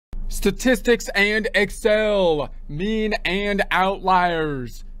Statistics and Excel, mean and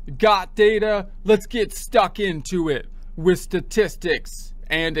outliers. Got data? Let's get stuck into it with statistics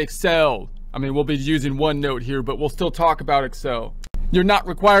and Excel. I mean, we'll be using OneNote here, but we'll still talk about Excel. You're not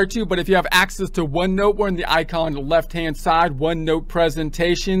required to, but if you have access to OneNote, we're in the icon left-hand side, OneNote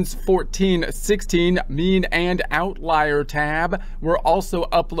Presentations 1416, Mean and Outlier tab. We're also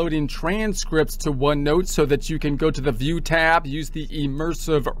uploading transcripts to OneNote so that you can go to the View tab, use the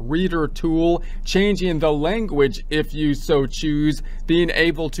Immersive Reader tool, changing the language if you so choose, being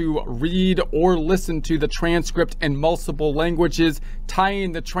able to read or listen to the transcript in multiple languages,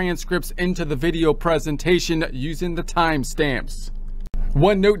 tying the transcripts into the video presentation using the timestamps.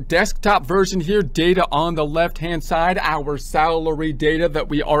 OneNote desktop version here, data on the left-hand side, our salary data that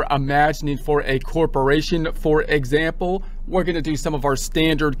we are imagining for a corporation. For example, we're going to do some of our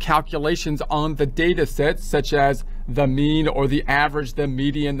standard calculations on the data set, such as the mean or the average, the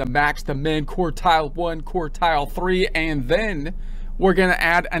median, the max, the min, quartile 1, quartile 3, and then we're going to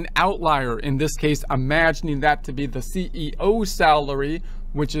add an outlier, in this case imagining that to be the CEO salary,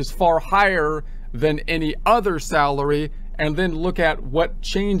 which is far higher than any other salary, and then look at what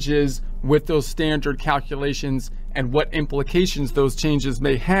changes with those standard calculations and what implications those changes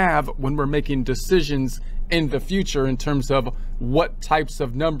may have when we're making decisions in the future in terms of what types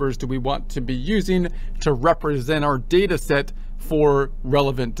of numbers do we want to be using to represent our data set for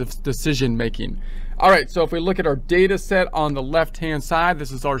relevant decision making. All right, so if we look at our data set on the left-hand side,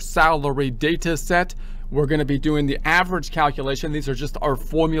 this is our salary data set. We're going to be doing the average calculation. These are just our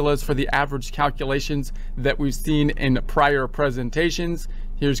formulas for the average calculations that we've seen in prior presentations.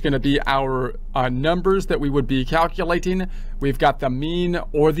 Here's going to be our numbers that we would be calculating. We've got the mean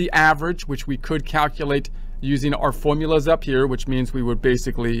or the average, which we could calculate using our formulas up here, which means we would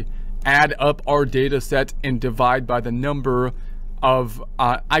basically add up our data set and divide by the number of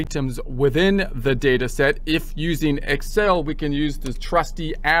items within the data set. If using Excel, we can use the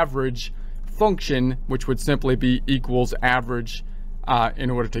trusty average function, which would simply be equals average in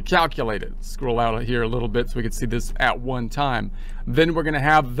order to calculate it. Scroll out here a little bit so we can see this at one time. Then we're going to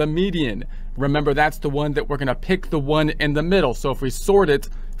have the median. Remember, that's the one that we're going to pick the one in the middle. So if we sort it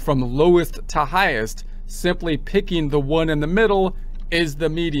from lowest to highest, simply picking the one in the middle is the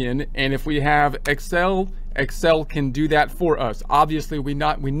median. And if we have Excel can do that for us. Obviously, we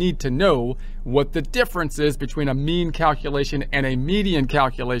need to know what the difference is between a mean calculation and a median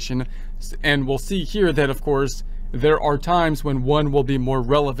calculation. And we'll see here that, of course, there are times when one will be more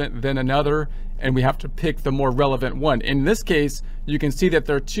relevant than another, and we have to pick the more relevant one. In this case, you can see that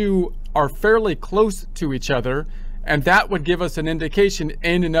their two are fairly close to each other, and that would give us an indication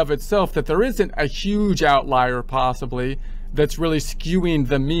in and of itself that there isn't a huge outlier possibly that's really skewing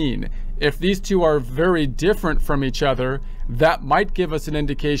the mean. If these two are very different from each other, that might give us an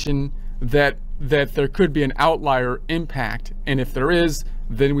indication that there could be an outlier impact. And if there is,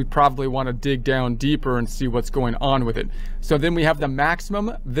 then we probably want to dig down deeper and see what's going on with it. So then we have the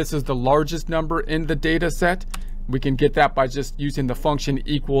maximum. This is the largest number in the data set. We can get that by just using the function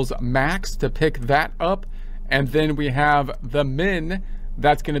equals max to pick that up. And then we have the min.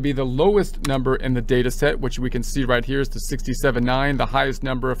 That's going to be the lowest number in the data set, which we can see right here is the 67.9. The highest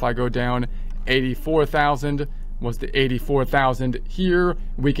number, if I go down, 84,000 was the 84,000 here.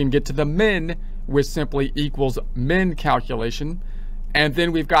 We can get to the min, which simply equals min calculation. And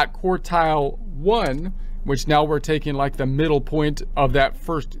then we've got quartile 1, which now we're taking like the middle point of that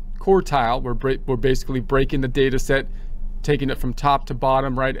first quartile. We're basically breaking the data set, taking it from top to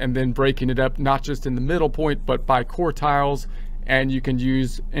bottom, right? And then breaking it up, not just in the middle point, but by quartiles. And you can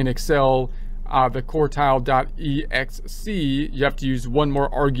use in Excel the quartile.exe. You have to use one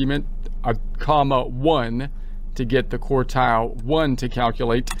more argument, a comma 1, to get the quartile 1 to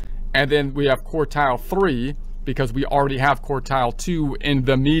calculate. And then we have quartile 3 because we already have quartile 2 in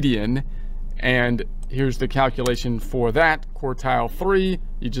the median. And here's the calculation for that. Quartile 3,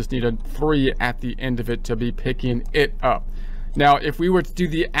 you just need a 3 at the end of it to be picking it up. Now, if we were to do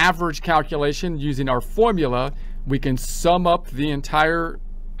the average calculation using our formula, we can sum up the entire,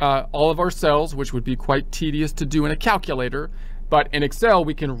 all of our cells, which would be quite tedious to do in a calculator. But in Excel,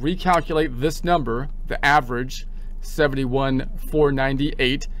 we can recalculate this number, the average,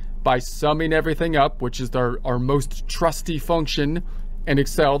 71,498, by summing everything up, which is our most trusty function in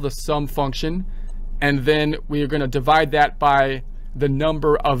Excel, the sum function. And then we are going to divide that by the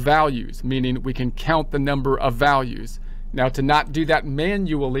number of values, meaning we can count the number of values. Now, to not do that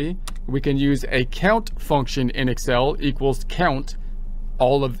manually, we can use a count function in Excel equals count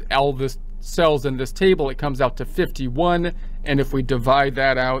all the cells in this table. It comes out to 51. And if we divide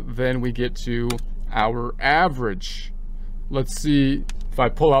that out, then we get to our average. Let's see If I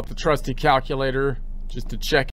pull out the trusty calculator just to check